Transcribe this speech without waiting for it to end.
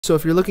So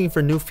if you're looking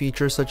for new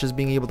features such as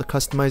being able to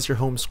customize your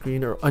home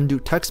screen or undo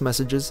text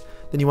messages,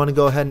 then you want to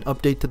go ahead and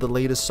update to the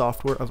latest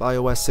software of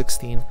iOS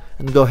 16.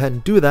 And to go ahead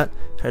and do that,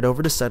 head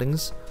over to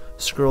Settings,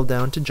 scroll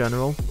down to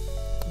General,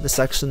 the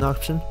section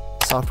option,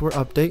 Software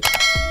Update.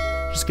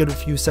 Just give it a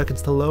few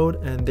seconds to load,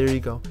 and there you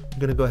go. You're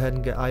going to go ahead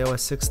and get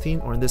iOS 16,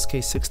 or in this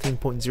case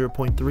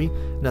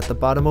 16.0.3, and at the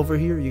bottom over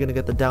here, you're going to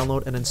get the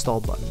download and install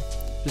button.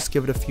 Just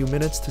give it a few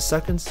minutes to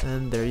seconds,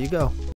 and there you go.